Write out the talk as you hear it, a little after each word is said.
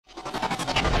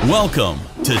Welcome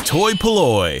to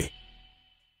toy-polloi.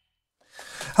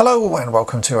 Hello and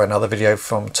welcome to another video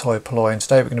from toy-polloi, and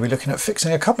today we're going to be looking at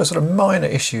fixing a couple of sort of minor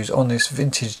issues on this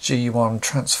vintage G1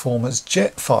 Transformers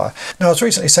Jetfire. Now, I was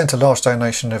recently sent a large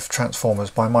donation of Transformers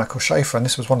by Michael Schaefer, and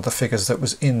this was one of the figures that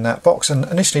was in that box, and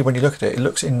initially when you look at it, it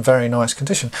looks in very nice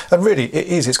condition, and really it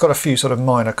is. It's got a few sort of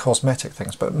minor cosmetic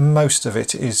things, but most of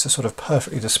it is sort of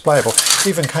perfectly displayable. It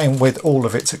even came with all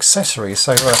of its accessories,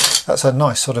 so that's a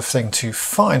nice sort of thing to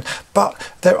find,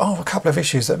 but there are a couple of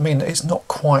issues that mean that it's not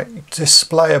quite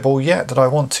displayable yet that I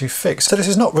want to fix. So this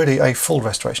is not really a full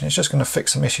restoration, it's just going to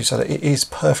fix some issues so that it is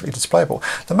perfectly displayable.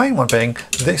 The main one being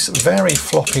this very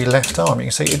floppy left arm. You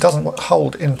can see it doesn't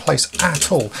hold in place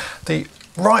at all. The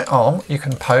right arm you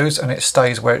can pose and it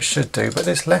stays where it should do, but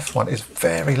this left one is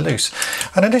very loose.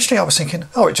 And initially I was thinking,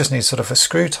 oh, it just needs sort of a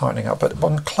screw tightening up, but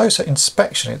on closer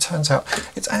inspection it turns out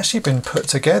it's actually been put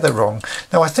together wrong.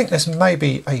 Now I think this may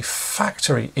be a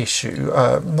factory issue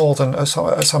more than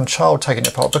some child taking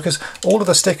it apart, because all of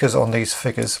the stickers on these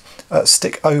figures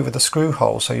stick over the screw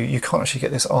hole, so you can't actually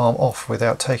get this arm off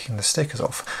without taking the stickers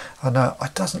off. And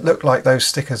it doesn't look like those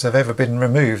stickers have ever been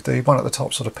removed. The one at the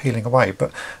top sort of peeling away,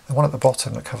 but the one at the bottom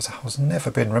that covers the hole has never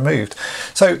been removed.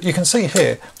 So you can see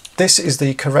here, this is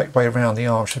the correct way around the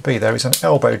arm should be. There is an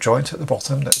elbow joint at the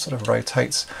bottom that sort of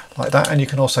rotates like that, and you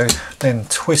can also then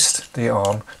twist the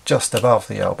arm just above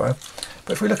the elbow.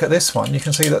 But if we look at this one, you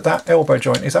can see that that elbow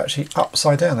joint is actually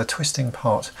upside down. The twisting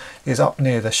part is up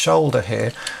near the shoulder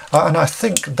here, and I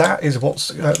think that is what's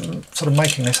sort of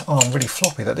making this arm really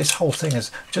floppy, that this whole thing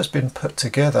has just been put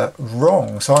together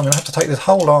wrong. So I'm going to have to take this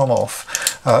whole arm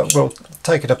off. We'll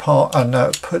take it apart and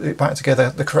put it back together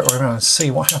the correct way around and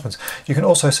see what happens. You can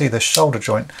also see the shoulder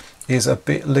joint is a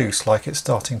bit loose, like it's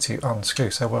starting to unscrew,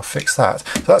 so we'll fix that.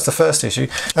 So that's the first issue,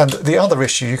 and the other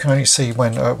issue you can only see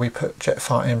when we put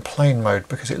Jetfire in plane mode,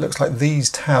 because it looks like these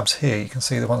tabs here, you can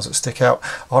see the ones that stick out,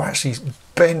 are actually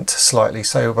bent slightly,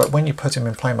 so but when you put him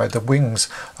in plane mode the wings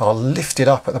are lifted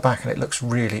up at the back and it looks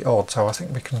really odd. So I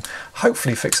think we can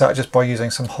hopefully fix that just by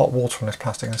using some hot water on this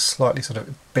plastic and slightly sort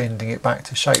of bending it back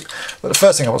to shape. But the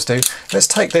first thing I want to do, let's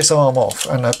take this arm off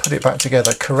and put it back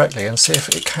together correctly and see if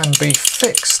it can be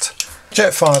fixed.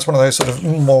 Jetfire is one of those sort of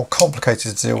more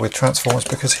complicated to deal with Transformers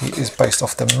because he is based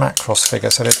off the Macross figure,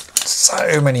 so there's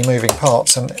so many moving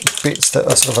parts and bits that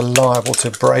are sort of liable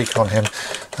to break on him,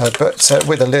 but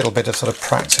with a little bit of sort of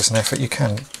practice and effort you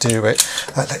can do it.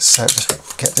 Let's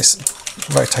just get this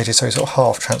rotated so he's sort of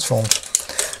half transformed.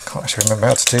 Can't actually remember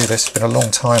how to do this, it's been a long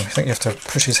time. I think you have to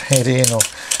push his head in, or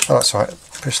oh, that's right,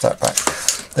 push that back.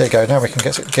 There you go, now we can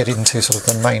get into sort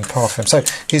of the main part of him. So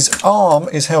his arm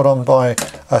is held on by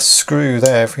a screw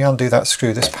there. If we undo that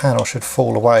screw, this panel should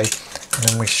fall away, and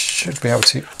then we should be able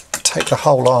to take the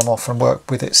whole arm off and work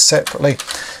with it separately.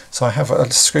 So I have a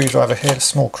screwdriver here, a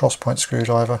small cross point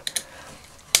screwdriver.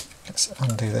 Let's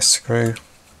undo this screw.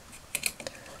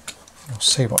 We'll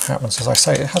see what happens. As I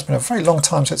say, it has been a very long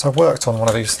time since I've worked on one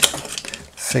of these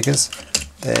figures.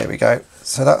 There we go.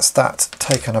 So that's that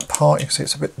taken apart. You can see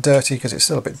it's a bit dirty because it's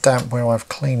still a bit damp where I've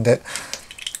cleaned it.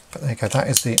 But there you go, that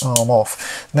is the arm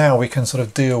off. Now we can sort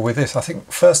of deal with this. I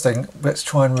think first thing, let's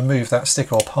try and remove that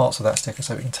sticker or parts of that sticker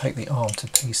so we can take the arm to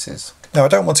pieces. Now I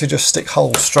don't want to just stick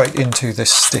holes straight into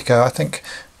this sticker. I think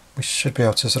we should be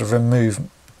able to sort of remove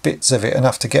bits of it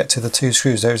enough to get to the two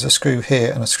screws. There is a screw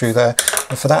here and a screw there.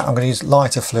 And for that I'm going to use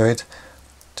lighter fluid.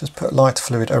 Just put lighter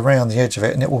fluid around the edge of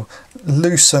it and it will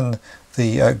loosen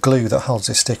the glue that holds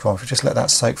this sticker on. If we just let that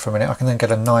soak for a minute, I can then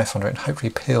get a knife under it and hopefully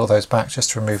peel those back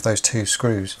just to remove those two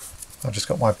screws. I've just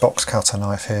got my box cutter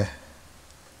knife here.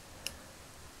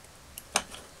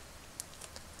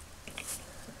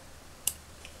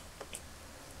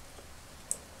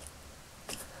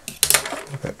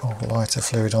 A bit more lighter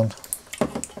fluid on. There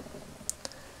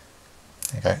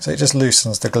you go. So it just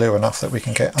loosens the glue enough that we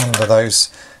can get under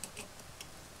those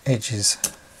edges.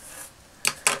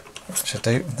 That should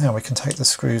do. Now we can take the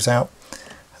screws out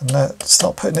and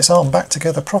start putting this arm back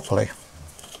together properly.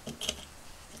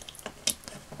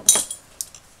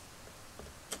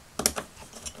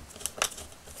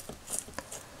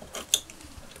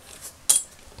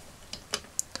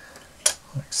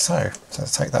 Like so. So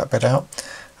let's take that bit out.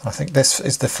 And I think this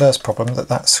is the first problem,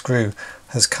 that screw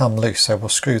has come loose, so we'll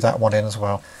screw that one in as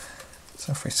well.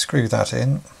 So if we screw that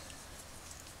in.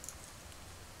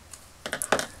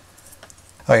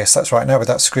 Oh yes, that's right, now with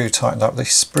that screw tightened up, the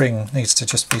spring needs to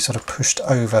just be sort of pushed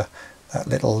over that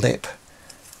little lip.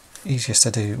 Easiest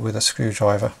to do with a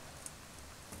screwdriver.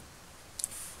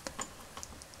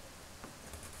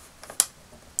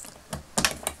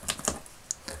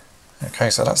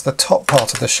 Okay, so that's the top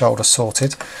part of the shoulder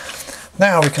sorted.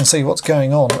 Now we can see what's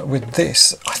going on with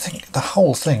this. I think the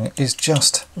whole thing is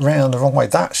just round the wrong way.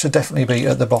 That should definitely be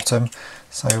at the bottom.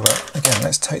 So again,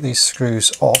 let's take these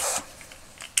screws off.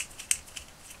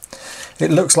 It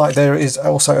looks like there is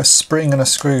also a spring and a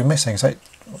screw missing, so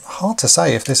hard to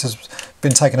say if this has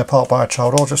been taken apart by a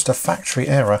child or just a factory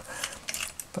error.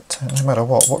 But no matter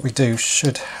what we do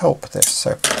should help this.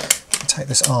 So take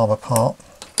this arm apart.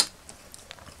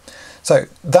 So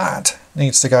that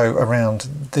needs to go around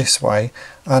this way,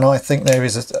 and I think there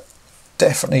is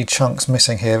definitely chunks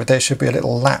missing here. There should be a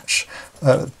little latch,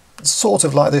 sort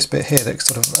of like this bit here, that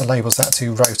sort of enables that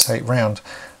to rotate round.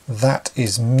 That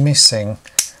is missing.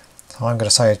 So I'm going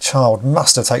to say a child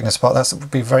must have taken this apart. That would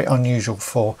be very unusual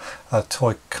for a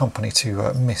toy company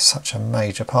to miss such a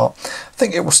major part. I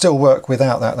think it will still work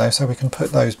without that though, so we can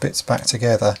put those bits back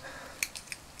together.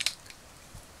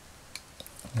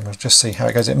 And we'll just see how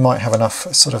it goes. It might have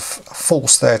enough sort of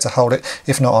force there to hold it.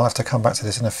 If not, I'll have to come back to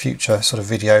this in a future sort of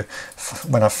video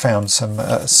when I've found some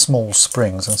small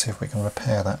springs and see if we can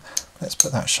repair that. Let's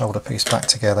put that shoulder piece back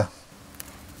together.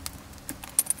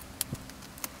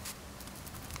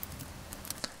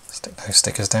 Stick those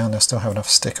stickers down. They'll still have enough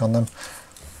stick on them.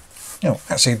 You know,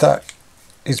 actually that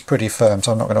is pretty firm,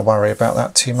 so I'm not going to worry about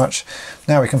that too much.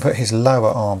 Now we can put his lower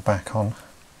arm back on.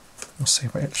 We'll see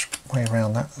which way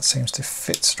around that seems to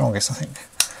fit strongest, I think.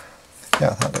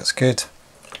 Yeah, that looks good.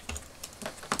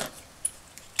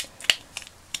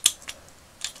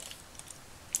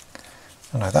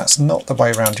 Oh no, that's not the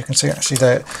way around. You can see actually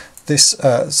there, this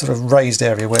sort of raised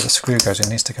area where the screw goes in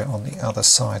needs to go on the other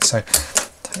side. So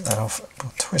take that off,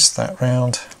 we'll twist that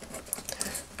round.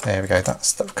 There we go,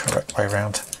 that's the correct way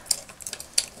around.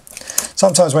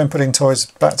 Sometimes when putting toys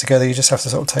back together you just have to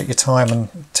sort of take your time and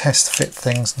test fit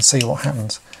things and see what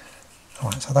happens.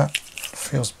 Alright, so that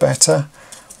feels better.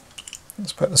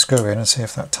 Let's put the screw in and see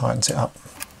if that tightens it up.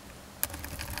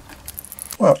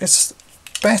 Well, it's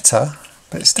better,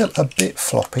 but it's still a bit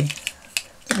floppy.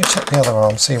 Let me check the other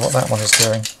arm, see what that one is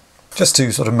doing. Just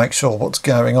to sort of make sure what's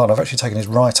going on, I've actually taken his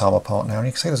right arm apart now, and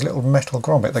you can see there's a little metal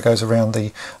grommet that goes around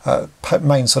the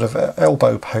main sort of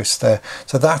elbow post there.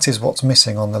 So that is what's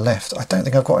missing on the left. I don't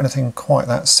think I've got anything quite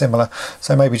that similar,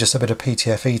 so maybe just a bit of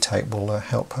PTFE tape will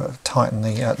help tighten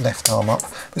the left arm up.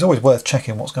 It's always worth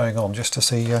checking what's going on just to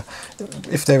see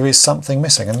if there is something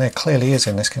missing, and there clearly is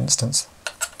in this instance.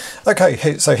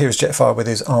 Okay, so here's Jetfire with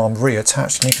his arm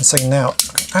reattached, and you can see now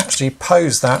actually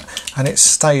pose that and it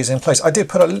stays in place. I did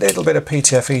put a little bit of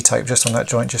PTFE tape just on that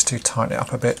joint just to tighten it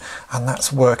up a bit, and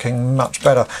that's working much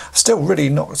better. Still really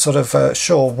not sort of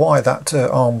sure why that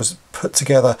arm was put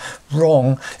together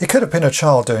wrong. It could have been a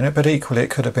child doing it, but equally it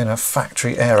could have been a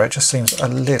factory error. It just seems a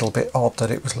little bit odd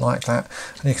that it was like that.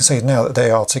 And you can see now that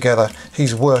they are together,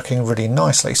 he's working really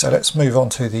nicely. So let's move on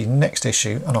to the next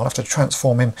issue, and I'll have to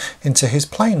transform him into his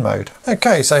plane mode.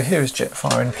 Okay, so here is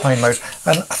Jetfire in plane mode,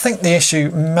 and I think the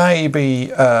issue may be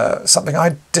something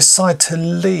I decide to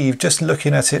leave. Just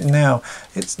looking at it now,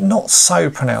 it's not so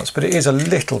pronounced, but it is a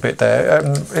little bit there.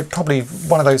 It's probably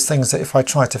one of those things that if I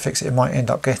try to fix it, it might end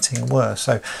up getting worse.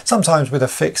 So sometimes with a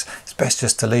fix it's best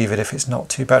just to leave it if it's not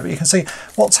too bad. But you can see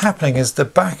what's happening is the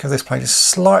back of this plate is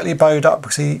slightly bowed up.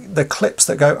 See, the clips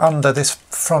that go under this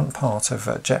front part of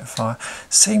Jetfire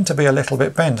seem to be a little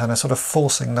bit bent and are sort of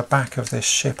forcing the back of this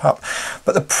ship up.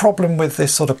 But the problem with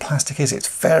this sort of plastic is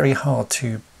it's very hard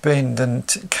to bend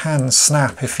and can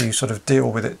snap if you sort of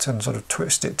deal with it and sort of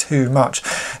twist it too much.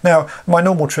 Now my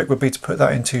normal trick would be to put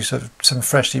that into sort of some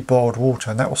freshly boiled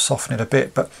water, and that will soften it a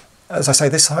bit, but as I say,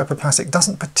 this type of plastic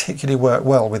doesn't particularly work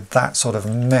well with that sort of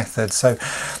method. So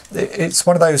it's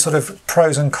one of those sort of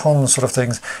pros and cons sort of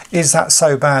things. Is that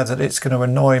so bad that it's going to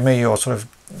annoy me or sort of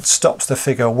stops the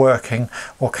figure working,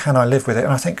 or can I live with it?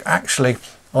 And I think actually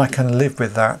I can live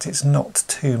with that. It's not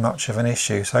too much of an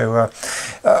issue. So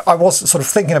I was sort of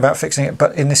thinking about fixing it,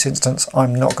 but in this instance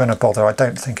I'm not going to bother. I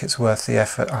don't think it's worth the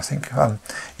effort. I think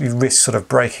you risk sort of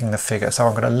breaking the figure, so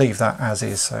I'm going to leave that as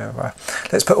is. So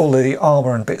let's put all the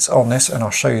armour and bits on this and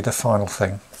I'll show you the final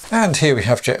thing. And here we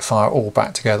have Jetfire all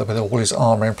back together with all his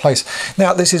armour in place.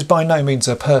 Now this is by no means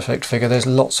a perfect figure, there's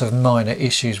lots of minor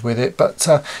issues with it, but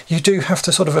you do have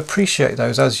to sort of appreciate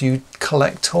those as you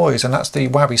collect toys, and that's the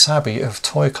wabi-sabi of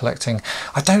toy collecting.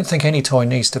 I don't think any toy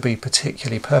needs to be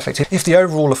particularly perfect. If the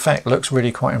overall effect looks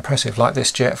really quite impressive like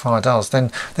this Jetfire does,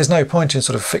 then there's no point in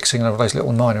sort of fixing all those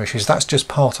little minor issues. That's just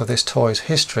part of this toy's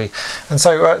history. And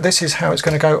so this is how it's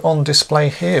going to go on display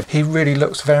here. He really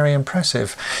looks very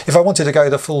impressive. If I wanted to go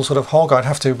the full sort of hog, I'd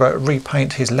have to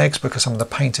repaint his legs because some of the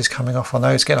paint is coming off on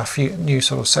those, get a few new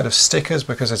sort of set of stickers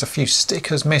because there's a few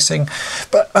stickers missing,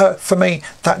 but for me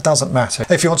that doesn't matter.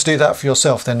 If you want to do that for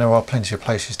yourself, then there are plenty of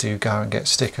places to go and get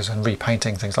stickers and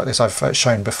repainting things like this. I've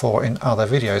shown before in other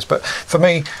videos, but for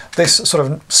me this sort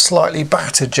of slightly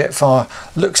battered Jetfire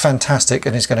looks fantastic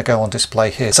and is going to go on display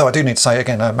here. So I do need to say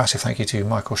again a massive thank you to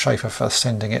Michael Schaefer for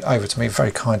sending it over to me.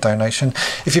 Very kind donation.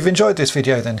 If you've enjoyed this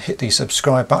video, then hit the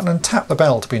subscribe button and tap the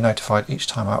bell to be notified each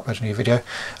time I upload a new video.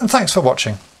 And thanks for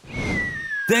watching.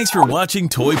 Thanks for watching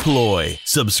toy-polloi.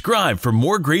 Subscribe for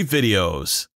more great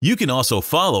videos. You can also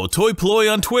follow toy-polloi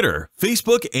on Twitter,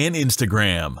 Facebook, and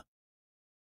Instagram.